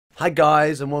Hi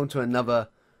guys, and welcome to another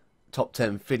top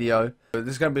 10 video. This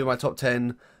is going to be my top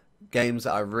 10 games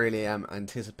that I really am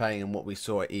anticipating and what we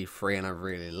saw at E3 and I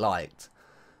really liked.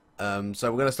 So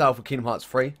we're going to start off with Kingdom Hearts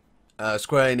 3.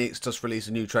 Square Enix just released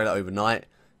a new trailer overnight,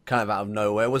 kind of out of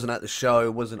nowhere. It wasn't at the show,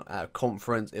 it wasn't at a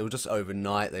conference, it was just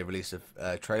overnight they released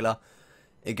a trailer.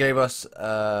 It gave us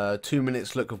 2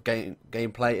 minutes look of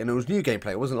gameplay, and it was new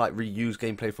gameplay. It wasn't like reused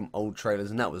gameplay from old trailers,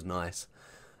 and that was nice.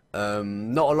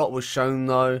 Not a lot was shown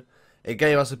though. It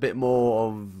gave us a bit more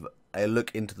of a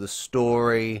look into the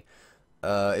story.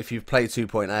 If you've played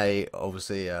 2.8,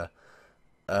 obviously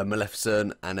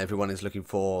Maleficent and everyone is looking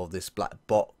for this black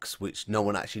box which no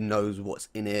one actually knows what's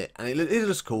in it, and it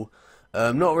looks cool.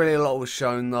 Not really a lot was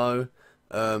shown though.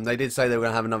 They did say they were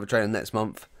going to have another trailer next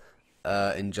month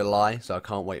in July, so I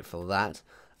can't wait for that.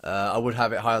 I would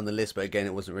have it high on the list, but again,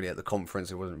 it wasn't really at the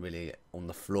conference, it wasn't really on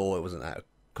the floor, it wasn't at a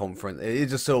conference, it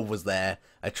just sort of was there,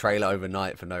 a trailer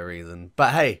overnight for no reason.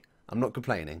 But hey, I'm not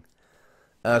complaining.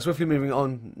 Swiftly moving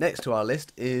on, next to our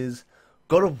list is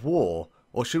God of War,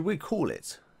 or should we call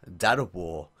it Dad of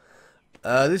War.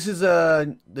 This is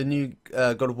the new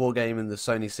God of War game in the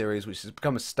Sony series, which has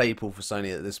become a staple for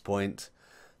Sony at this point.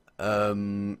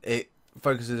 It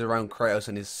focuses around Kratos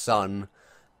and his son,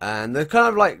 and they're kind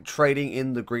of like trading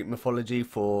in the Greek mythology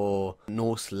for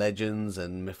Norse legends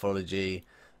and mythology,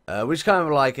 which is kind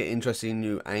of like an interesting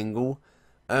new angle.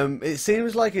 It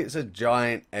seems like it's a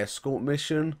giant escort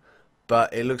mission,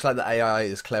 but it looks like the AI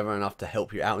is clever enough to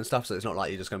help you out and stuff, so it's not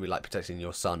like you're just going to be like protecting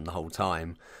your son the whole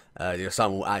time. Your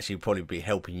son will actually probably be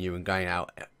helping you and going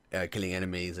out killing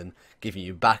enemies and giving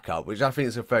you backup, which I think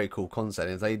is a very cool concept.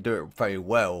 If they do it very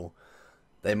well,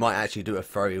 they might actually do a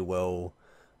very well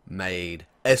made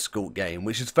escort game,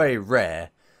 which is very rare.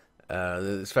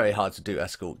 It's very hard to do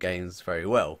escort games very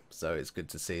well, so it's good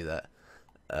to see that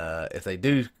if they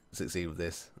do succeed with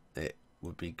this, it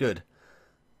would be good.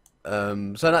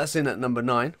 So that's in at number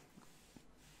 9.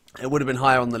 It would have been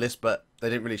higher on the list, but they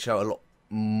didn't really show a lot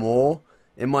more,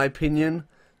 in my opinion,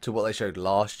 to what they showed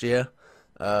last year.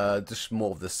 Just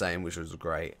more of the same, which was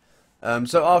great.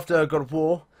 So after God of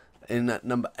War, in at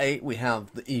number 8, we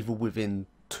have The Evil Within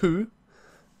 2.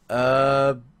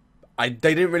 They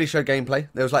didn't really show gameplay.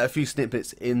 There was like a few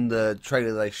snippets in the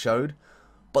trailer they showed,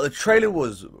 but the trailer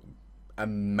was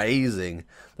amazing.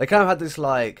 They kind of had this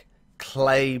like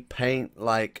clay paint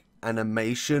like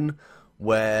animation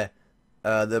where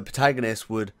the protagonist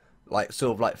would like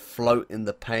sort of like float in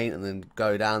the paint and then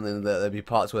go down, and there'd be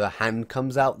parts where a hand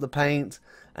comes out the paint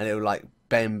and it would like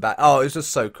bend back. Oh, it's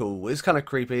just so cool. It's kind of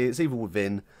creepy. It's Evil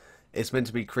Within. It's meant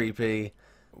to be creepy.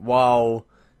 While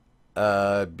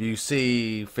you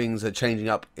see things are changing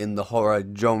up in the horror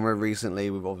genre recently,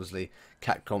 with obviously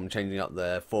Capcom changing up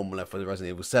their formula for the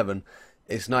Resident Evil 7,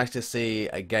 it's nice to see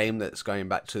a game that's going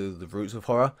back to the roots of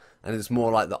horror, and it's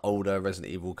more like the older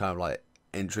Resident Evil kind of like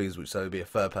entries, which so would be a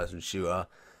third-person shooter,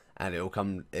 and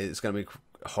it's going to be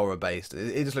horror based.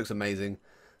 It just looks amazing.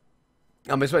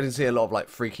 I'm expecting to see a lot of like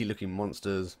freaky looking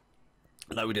monsters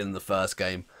like we did in the first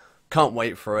game. Can't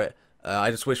wait for it.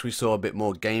 I just wish we saw a bit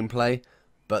more gameplay,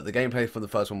 but the gameplay for the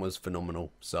first one was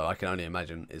phenomenal, so I can only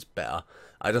imagine it's better.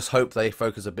 I just hope they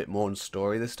focus a bit more on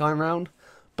story this time round.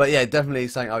 But yeah, definitely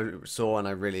something I saw and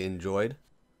I really enjoyed.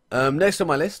 Next on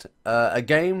my list, a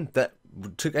game that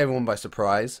took everyone by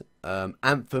surprise,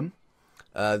 Anthem.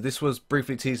 This was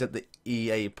briefly teased at the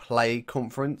EA Play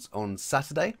conference on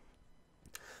Saturday,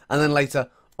 and then later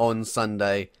on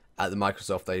Sunday at the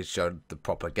Microsoft they showed the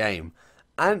proper game.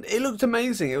 And it looked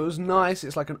amazing. It was nice.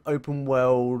 It's like an open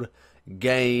world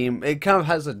game. It kind of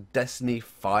has a Destiny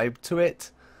vibe to it.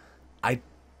 I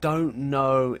don't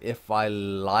know if I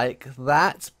like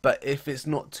that, but if it's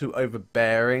not too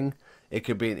overbearing, it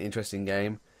could be an interesting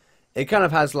game. It kind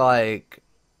of has like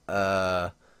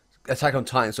Attack on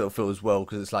Titan sort of feel as well,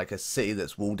 because it's like a city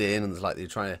that's walled in, and it's like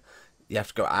you have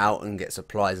to go out and get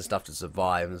supplies and stuff to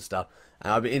survive and stuff.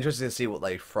 And I'd be interested to see what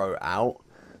they throw out.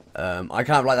 I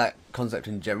kind of like that concept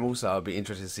in general, so I'd be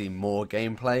interested to see more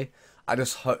gameplay. I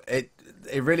just hope it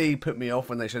really put me off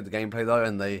when they showed the gameplay though,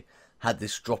 and they had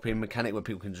this drop-in mechanic where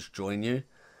people can just join you.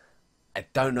 I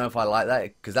don't know if I like that,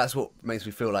 because that's what makes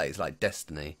me feel like it's like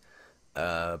Destiny.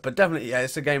 But definitely, yeah,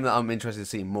 it's a game that I'm interested to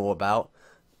see more about.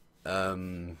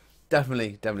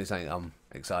 Definitely something I'm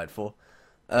excited for.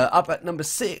 Up at number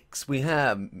 6, we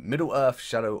have Middle-earth: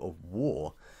 Shadow of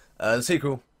War, the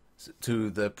sequel to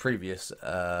the previous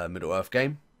Middle-earth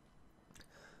game.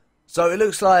 So it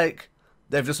looks like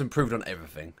they've just improved on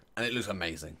everything, and it looks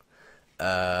amazing.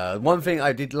 One thing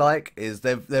I did like is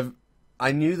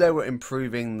I knew they were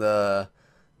improving the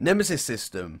Nemesis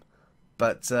system,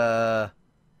 but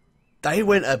they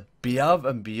went above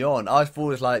and beyond. I thought it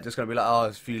was like just going to be like, oh,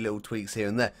 a few little tweaks here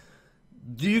and there.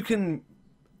 You can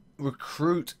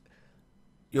recruit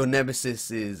your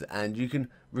nemesises, and you can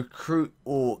recruit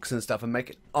orcs and stuff and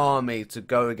make an army to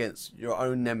go against your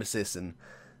own nemesis, and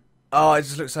oh, it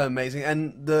just looks so amazing.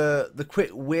 And the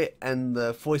quick wit and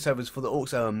the voiceovers for the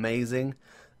orcs are amazing.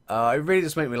 It really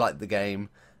just made me like the game,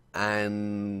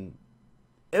 and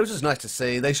it was just nice to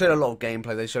see. They showed a lot of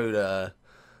gameplay. They showed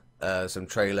some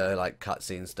trailer, like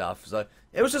cutscene stuff. So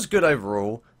it was just good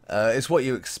overall. It's what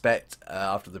you expect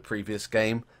after the previous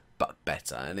game, but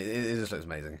better, and it just looks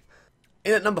amazing.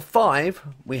 In at number 5,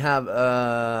 we have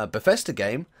a Bethesda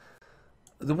game.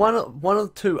 The one of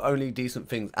the two only decent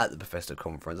things at the Bethesda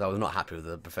conference. I was not happy with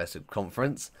the Bethesda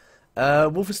conference.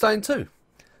 Wolfenstein 2.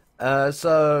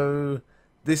 So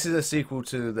this is a sequel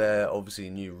to their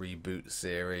obviously new reboot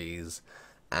series,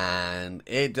 and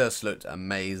it just looked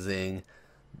amazing.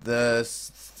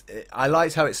 I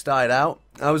liked how it started out.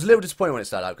 I was a little disappointed when it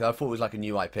started out because I thought it was like a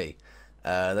new IP.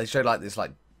 They showed like this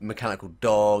like mechanical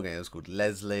dog, and it was called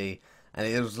Leslie, and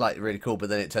it was like really cool. But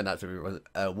then it turned out to be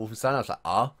Wolfenstein. I was like,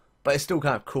 but it's still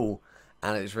kind of cool,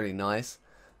 and it's really nice.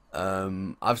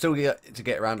 I've still got to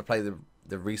get around to play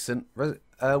the recent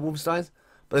Wolfensteins,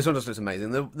 but this one just looks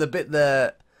amazing. The bit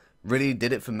that really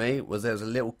did it for me was there was a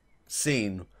little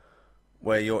scene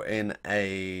where you're in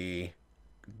a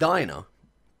diner,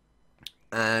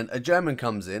 and a German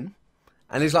comes in,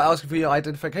 and he's like asking for your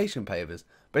identification papers.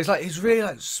 But it's like he's really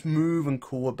like smooth and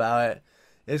cool about it.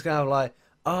 It's kind of like,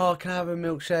 oh, can I have a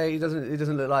milkshake? He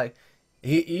doesn't look like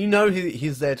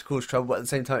he's there to cause trouble, but at the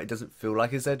same time it doesn't feel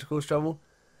like he's there to cause trouble.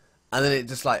 And then it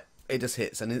just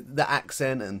hits, and the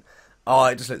accent, and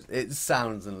it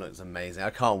sounds and looks amazing. I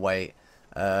can't wait.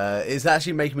 It's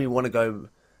actually making me want to go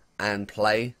and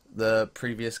play the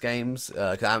previous games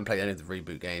because I haven't played any of the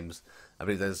reboot games. I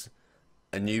believe there's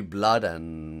a New Blood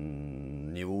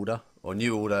and New Order, or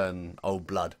New Order and Old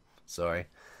Blood. Sorry,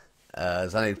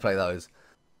 so I need to play those.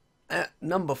 At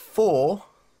number 4,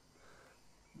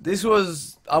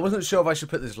 I wasn't sure if I should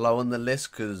put this low on the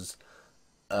list because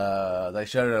they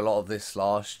showed a lot of this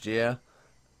last year.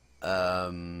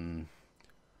 So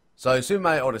Super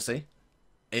Mario Odyssey,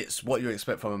 it's what you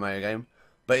expect from a Mario game,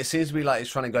 but it seems to be like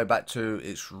it's trying to go back to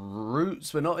its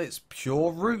roots, but not its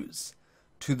pure roots,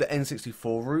 to the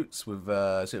N64 roots with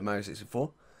Super Mario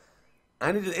 64.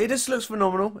 And it just looks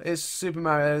phenomenal. It's Super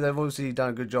Mario. They've obviously done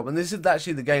a good job. And this is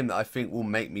actually the game that I think will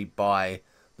make me buy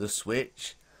the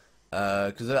Switch.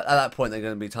 Because at that point, there are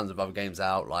going to be tons of other games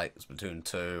out, like Splatoon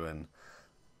 2, and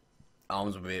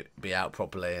ARMS will be out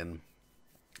properly. And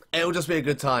it'll just be a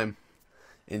good time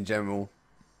in general.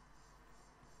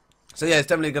 So yeah, it's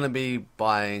definitely going to be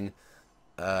buying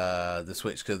the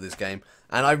Switch because of this game.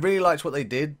 And I really liked what they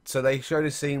did. So they showed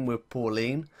a scene with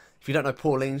Pauline. If you don't know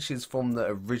Pauline, she's from the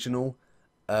original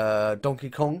Donkey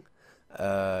Kong,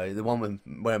 the one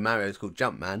where Mario is called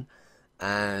Jumpman,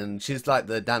 and she's like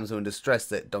the damsel in distress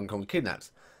that Donkey Kong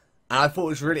kidnaps. And I thought it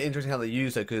was really interesting how they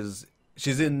used her because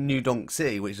she's in New Donk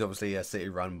City, which is obviously a city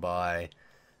run by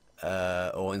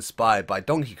or inspired by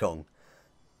Donkey Kong,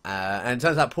 and it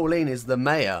turns out Pauline is the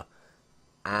mayor.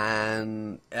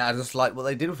 And I just like what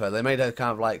they did with her. They made her kind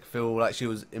of like feel like she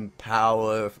was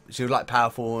empowered. She was like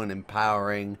powerful and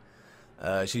empowering.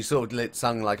 She sort of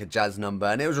sung like a jazz number,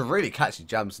 and it was a really catchy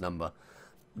jazz number.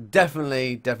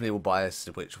 Definitely will buy a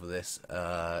Switch for this.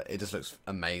 It just looks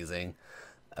amazing.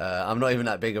 I'm not even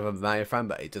that big of a Mario fan,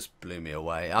 but it just blew me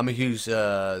away. I'm a huge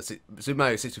Super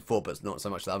Mario 64, but not so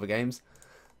much the other games.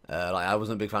 Like I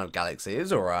wasn't a big fan of Galaxy. It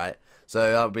was alright.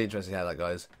 So that'll be interesting how that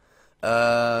goes.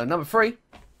 Number 3,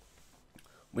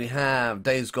 we have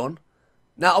Days Gone.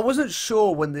 Now, I wasn't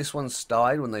sure when this one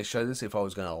started, when they showed this, if I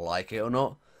was going to like it or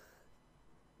not.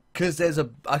 Because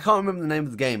I can't remember the name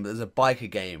of the game, but there's a biker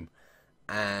game.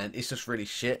 And it's just really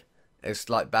shit. It's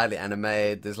like badly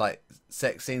animated. There's like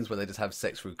sex scenes where they just have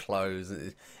sex through clothes.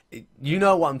 You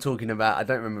know what I'm talking about. I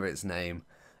don't remember its name.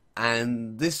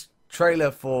 And this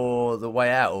trailer for The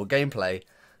Way Out, or gameplay,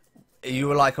 you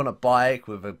were like on a bike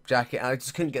with a jacket, and I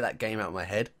just couldn't get that game out of my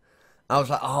head. I was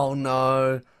like, oh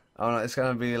no, it's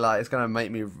gonna be like, it's gonna make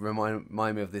me remind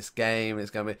me of this game. It's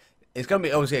gonna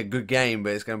be obviously a good game,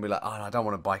 but it's gonna be like, oh, I don't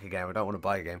want to bike a game. I don't want to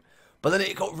buy a game. But then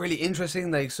it got really interesting.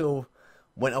 They sort of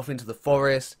went off into the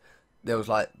forest. There was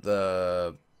like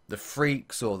the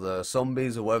freaks or the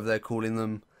zombies or whatever they're calling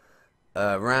them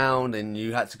around, and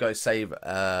you had to go save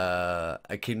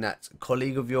a kidnapped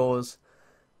colleague of yours.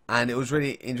 And it was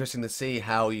really interesting to see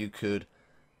how you could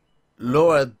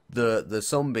lure the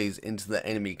zombies into the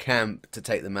enemy camp to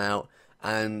take them out.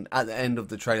 And at the end of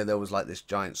the trailer, there was like this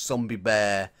giant zombie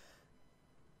bear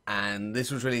And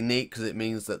this was really neat because it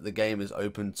means that the game is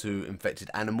open to infected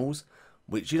animals,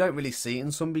 which you don't really see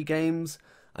in zombie games.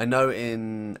 I know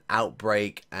in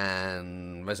Outbreak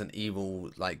and Resident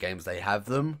Evil like games they have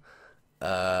them,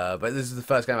 but this is the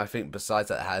first game I think besides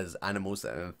that has animals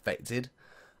that are infected.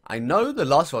 I know The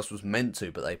Last of Us was meant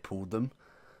to, but they pulled them.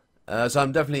 So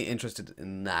I'm definitely interested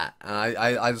in that. And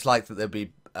I just like that there'd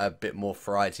be a bit more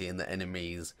variety in the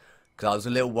enemies. Because I was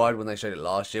a little worried when they showed it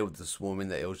last year with the swarming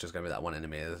that it was just going to be that one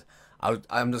enemy.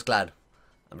 I'm just glad.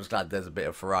 I'm just glad there's a bit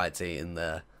of variety in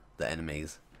the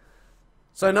enemies.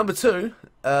 So number 2,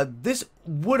 this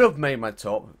would have made my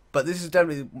top, but this is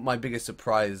definitely my biggest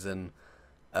surprise and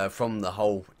from the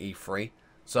whole E3.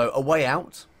 So A Way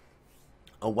Out.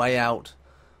 A Way Out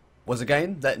was a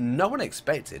game that no one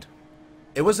expected.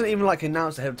 It wasn't even like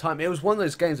announced ahead of time. It was one of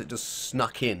those games that just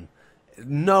snuck in.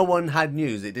 No one had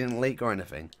news. It didn't leak or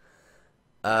anything.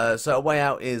 So A Way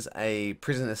Out is a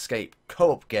prison escape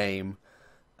co-op game.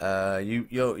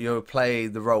 You play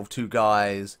the role of 2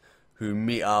 guys who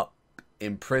meet up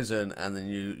in prison, and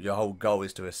then your whole goal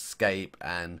is to escape.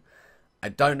 And I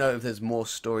don't know if there's more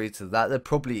story to that. There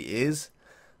probably is.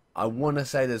 I want to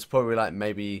say there's probably like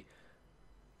maybe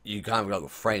you kind of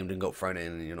got framed and got thrown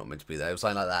in and you're not meant to be there, or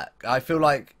something like that. I feel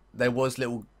like there was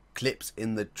little clips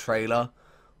in the trailer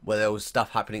where there was stuff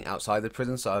happening outside the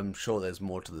prison, so I'm sure there's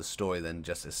more to the story than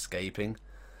just escaping.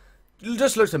 It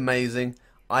just looks amazing.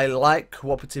 I like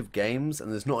cooperative games,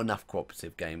 and there's not enough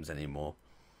cooperative games anymore.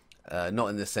 Not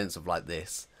in the sense of like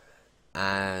this.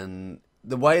 And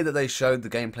the way that they showed the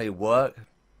gameplay work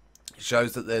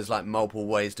shows that there's like multiple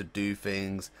ways to do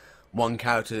things. One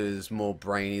character is more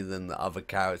brainy than the other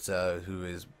character, who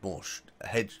is more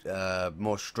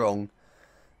strong.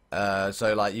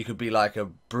 So like you could be like a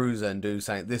bruiser and do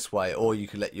something this way, or you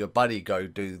could let your buddy go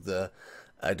do the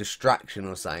distraction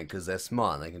or something because they're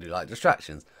smart and they can do like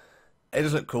distractions. It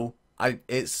does look cool.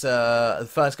 It's the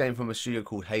first game from a studio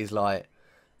called Hazelight.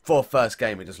 For a first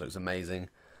game, it just looks amazing.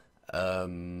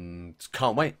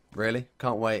 Can't wait, really,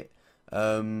 can't wait.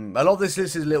 A lot of this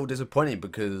list is a little disappointing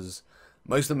because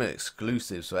most of them are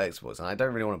exclusives for Xbox, and I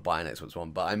don't really want to buy an Xbox One,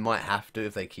 but I might have to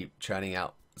if they keep churning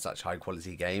out such high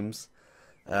quality games.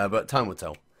 But time will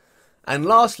tell. And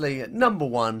lastly, number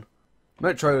 1,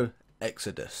 Metro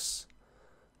Exodus.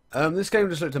 This game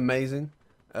just looked amazing.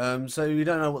 So you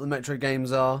don't know what the Metro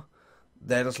games are.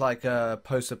 They're just like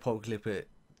post-apocalyptic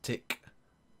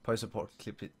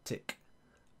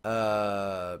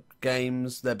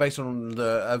games. They're based on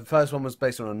the first one was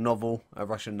based on a novel, a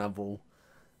Russian novel.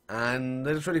 And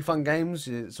they're just really fun games.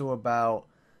 It's all about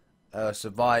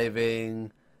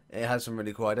surviving. It has some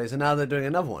really cool ideas. And now they're doing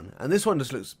another one. And this one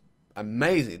just looks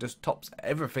amazing. It just tops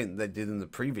everything they did in the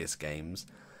previous games.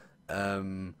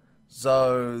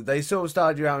 So they sort of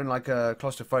started you out in like a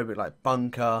claustrophobic like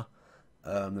bunker.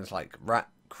 There's like rat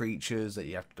creatures that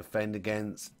you have to defend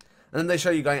against. And then they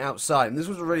show you going outside. And this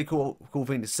was a really cool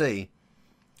thing to see.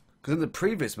 Because in the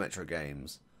previous Metro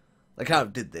games, they kind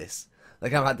of did this. They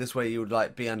kind of had this where you would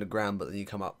like be underground, but then you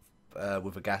come up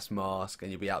with a gas mask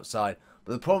and you'd be outside.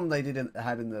 But the problem they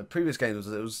had in the previous games was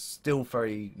that it was still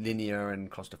very linear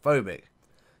and claustrophobic.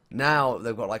 Now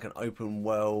they've got like an open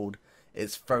world.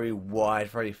 It's very wide,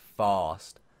 very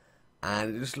fast,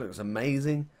 and it just looks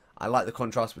amazing. I like the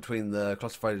contrast between the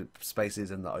claustrophobic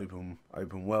spaces and the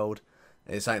open world.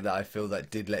 It's something that I feel that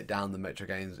did let down the Metro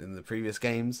games in the previous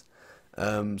games.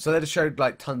 So they just showed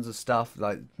like tons of stuff,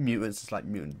 like mutants, like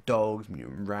mutant dogs,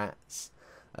 mutant rats.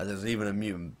 There's even a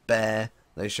mutant bear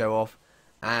they show off,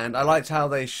 and I liked how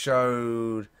they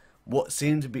showed what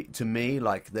seemed to be to me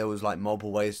like there was like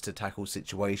multiple ways to tackle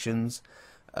situations.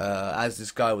 As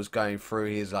this guy was going through,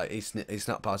 he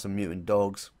snuck past some mutant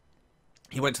dogs.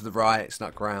 He went to the right,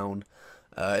 snuck round.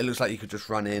 It looks like you could just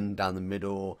run in down the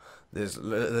middle. There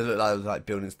look like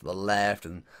buildings to the left,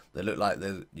 and they look like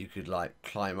you could like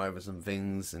climb over some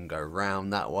things and go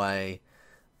around that way.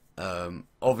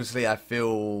 Obviously, I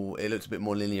feel it looks a bit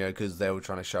more linear because they were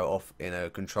trying to show off in a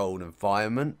controlled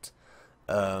environment.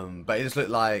 But it just looked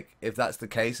like if that's the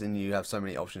case and you have so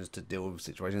many options to deal with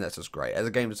situations, that's just great. As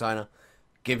a game designer,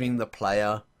 giving the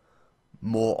player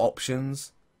more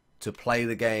options to play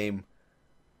the game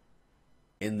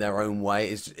in their own way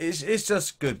it's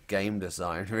just good game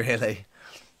design, really.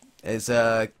 It's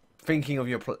thinking of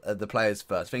the players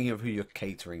first, thinking of who you're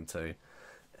catering to,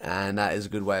 and that is a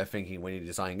good way of thinking when you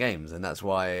design games. And that's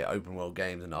why open world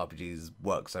games and RPGs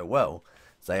work so well.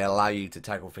 So they allow you to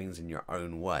tackle things in your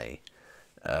own way.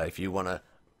 If you want to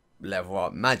level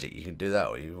up magic, you can do that,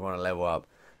 or you want to level up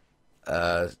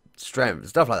strength,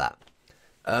 stuff like that.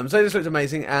 So it just looked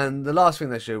amazing. And the last thing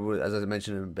they showed was, as I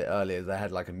mentioned a bit earlier, they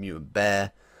had like a mutant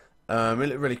bear. It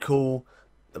looked really cool.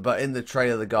 but in the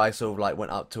trailer, the guy sort of like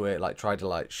went up to it, like tried to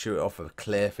like shoot it off a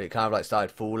cliff. It kind of like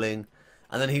started falling,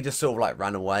 and then he just sort of like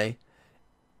ran away.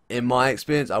 In my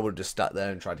experience, I would have just stuck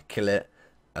there and tried to kill it.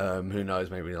 Who knows,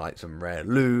 maybe like some rare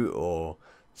loot or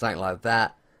something like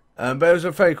that. But it was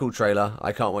a very cool trailer.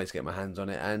 I can't wait to get my hands on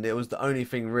it, and it was the only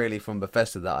thing really from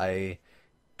Bethesda that I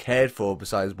cared for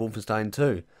besides Wolfenstein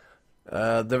 2.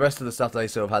 The rest of the stuff they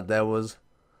sort of had there was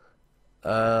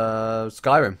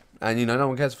Skyrim, and you know, no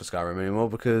one cares for Skyrim anymore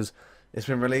because it's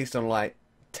been released on like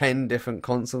 10 different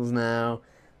consoles now.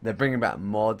 They're bringing back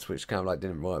mods, which kind of like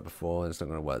didn't work before, and it's not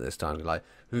going to work this time. Like,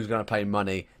 who's going to pay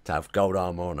money to have gold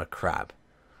armor on a crab?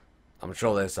 I'm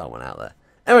sure there's someone out there.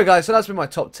 Anyway, guys, so that's been my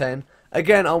top 10.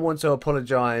 Again, I want to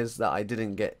apologise that I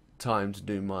didn't get time to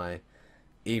do my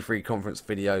E3 conference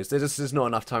videos. There's just not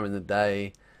enough time in the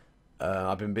day.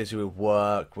 I've been busy with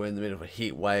work. We're in the middle of a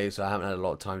heat wave, so I haven't had a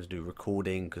lot of time to do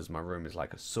recording because my room is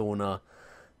like a sauna.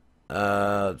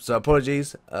 So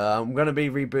apologies. I'm going to be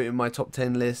rebooting my top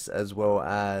 10 list as well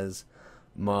as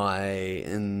my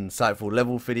insightful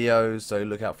level videos, so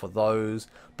look out for those.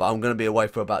 But I'm going to be away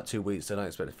for about 2 weeks, so don't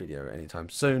expect a video anytime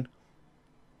soon.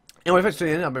 Anyway, thanks for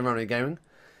tuning in. I've been RamuneGaming.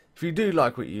 If you do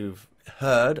like what you've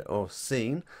heard or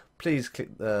seen, please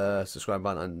click the subscribe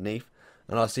button underneath,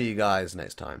 and I'll see you guys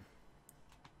next time.